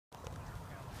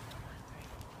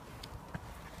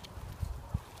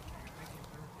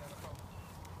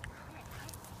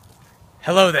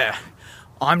Hello there.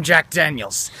 I'm Jack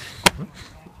Daniels.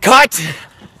 Cut!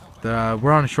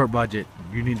 We're on a short budget.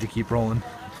 You need to keep rolling.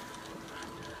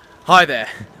 Hi there.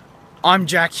 I'm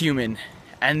Jack Hughman,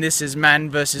 and this is Man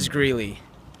vs. Greeley.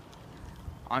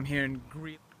 I'm here in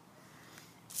Greeley.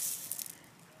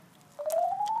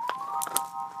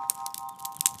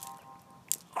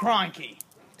 Cranky.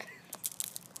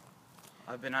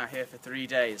 I've been out here for 3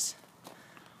 days.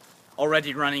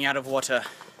 Already running out of water.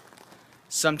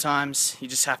 Sometimes you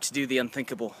just have to do the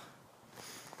unthinkable.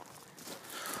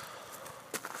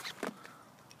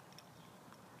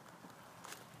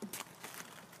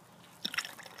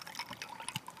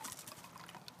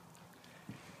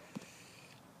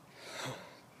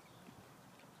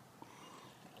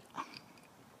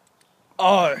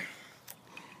 Oh,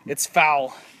 it's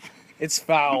foul. It's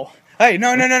foul. Hey,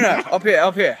 no. Up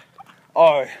here.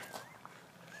 Oh.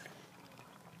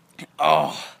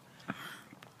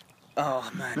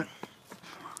 Oh, man.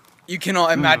 You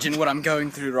cannot imagine what I'm going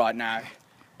through right now.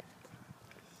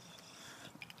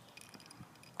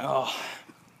 Oh,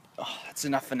 that's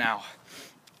enough for now.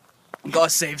 Gotta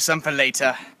save some for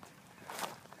later.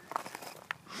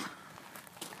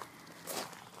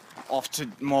 Off to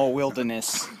more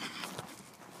wilderness.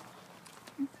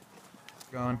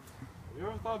 Gone. Have you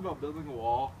ever thought about building a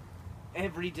wall?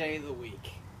 Every day of the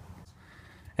week.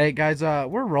 Hey guys,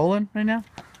 we're rolling right now.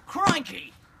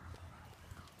 Cranky!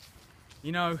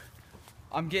 You know,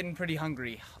 I'm getting pretty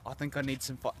hungry. I think I need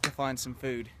to find some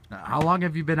food. How long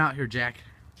have you been out here, Jack?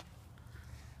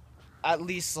 At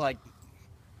least like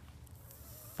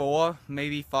 4,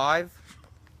 maybe 5.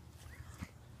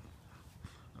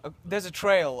 There's a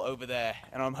trail over there,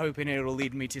 and I'm hoping it'll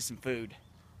lead me to some food.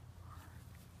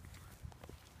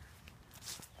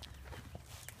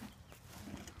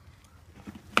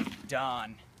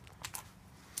 Done.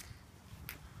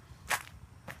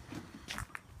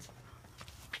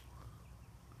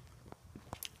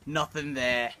 Nothing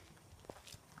there.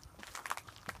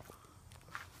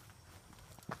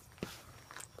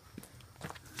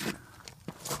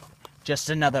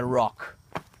 Just another rock.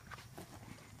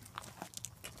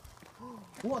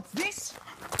 What's this?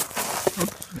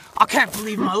 I can't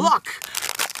believe my luck.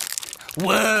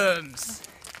 Worms.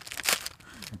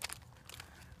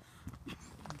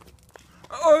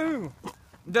 Oh,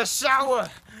 the sour.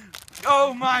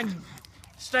 Oh man,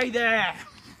 stay there.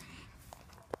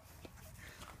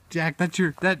 Jack, that's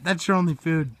your only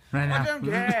food right now. I don't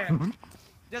care.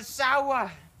 The sour.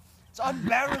 It's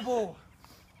unbearable.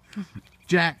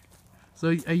 Jack,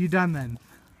 so are you done then?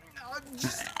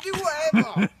 Just do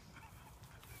whatever.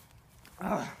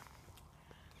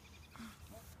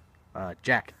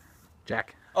 Jack.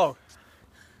 Oh,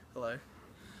 hello.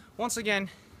 Once again,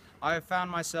 I have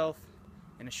found myself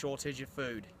in a shortage of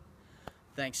food,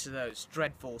 thanks to those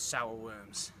dreadful sour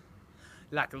worms.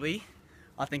 Luckily,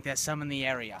 I think there's some in the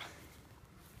area.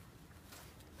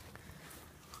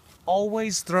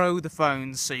 Always throw the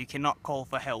phones so you cannot call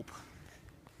for help.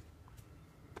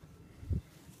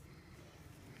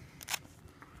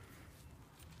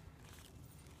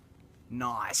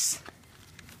 Nice.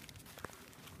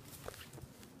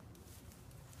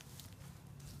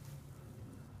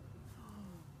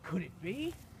 Could it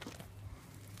be?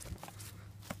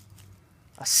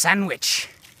 A sandwich.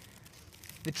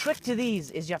 The trick to these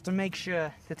is you have to make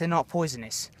sure that they're not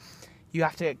poisonous. You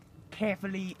have to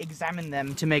carefully examine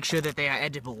them to make sure that they are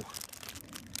edible.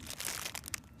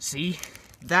 See?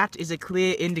 That is a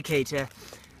clear indicator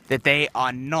that they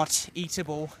are not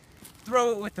eatable.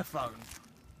 Throw it with the phone.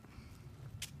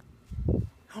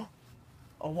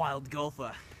 A wild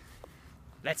golfer.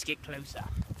 Let's get closer.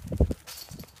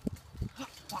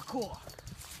 Parkour.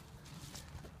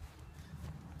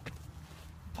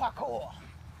 Parkour.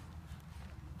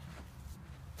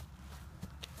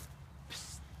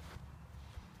 Psst.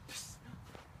 Psst.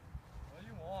 What do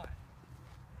you want?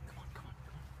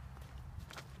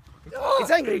 Come on.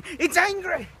 It's angry! It's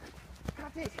angry!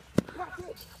 Cut it!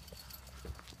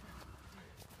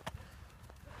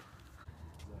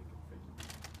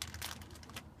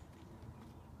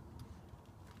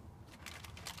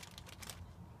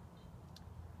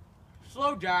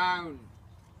 Slow down!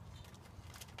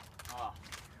 Oh,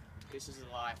 this is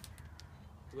a life.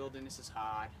 Wilderness is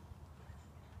hard.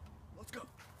 Let's go!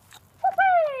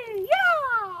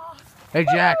 Yeah! Hey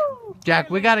Jack,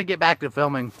 we gotta get back to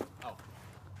filming. Oh.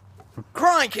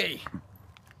 Cranky!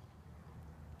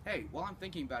 Hey, while I'm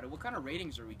thinking about it, what kind of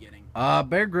ratings are we getting?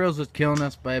 Bear Grylls is killing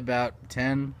us by about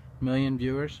 10 million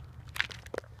viewers.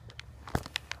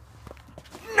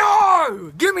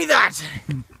 No! Give me that!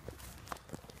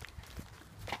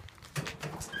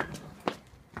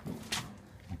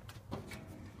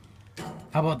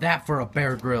 How about that for a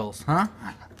Bear Grylls, huh?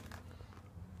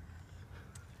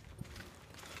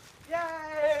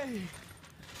 Yay!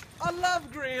 I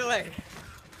love Greeley!